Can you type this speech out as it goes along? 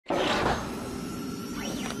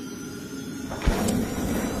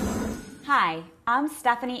Hi, I'm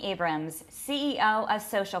Stephanie Abrams, CEO of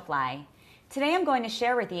Socialfly. Today I'm going to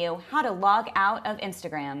share with you how to log out of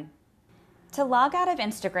Instagram. To log out of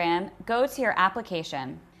Instagram, go to your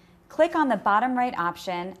application. Click on the bottom right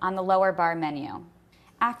option on the lower bar menu.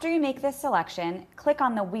 After you make this selection, click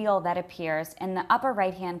on the wheel that appears in the upper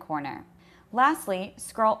right-hand corner. Lastly,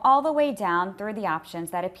 scroll all the way down through the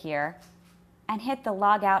options that appear and hit the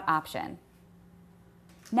Log Out option.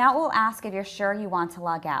 Now it will ask if you're sure you want to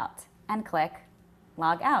log out, and click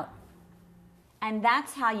Log Out. And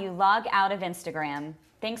that's how you log out of Instagram.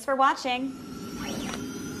 Thanks for watching.